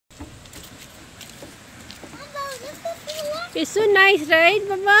It's so nice, right,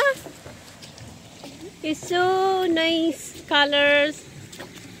 Baba? It's so nice colors.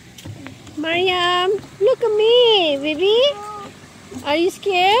 Mariam, look at me, baby. Are you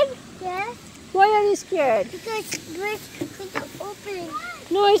scared? Yes. Why are you scared? Because it's open.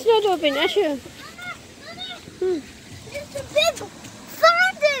 No, it's not open. Ashu. It's a big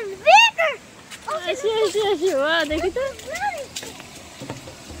fountain. Bigger. Ashu. Wow, look at that.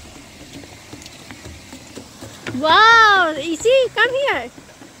 Wow, you see? Come here.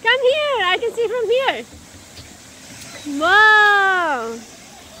 Come here. I can see from here. Wow.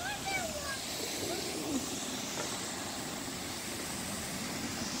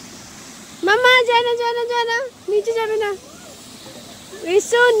 Mama, Jana. नीचे जाबे ना. It's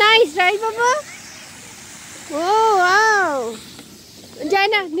so nice, right, Baba? Oh, wow.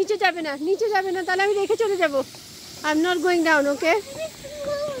 Jana, नीचे जाबे ना. ताला भी देखे चले जाबो. I'm not going down, okay?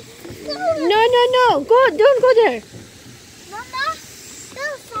 No. Go, don't go there. Mama, the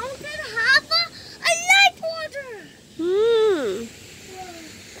fountain have a light water.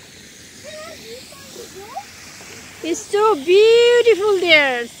 It's so beautiful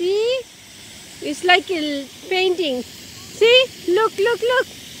there. See? It's like a painting. See? Look.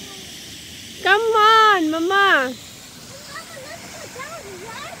 Come on, Mama.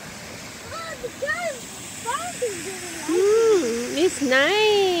 It's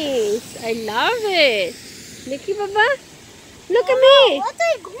nice. I love it. Nikki, Baba. Look at me. What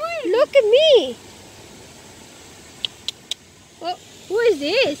are you going? Look at me. Oh, who is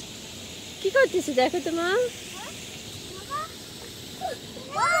this? Ki korteche dekho to ma?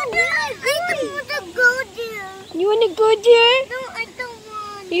 Mom, I don't want to go there. You want to go there? No, I don't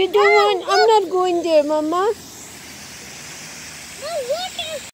want. You don't want? I'm not going there, Mama.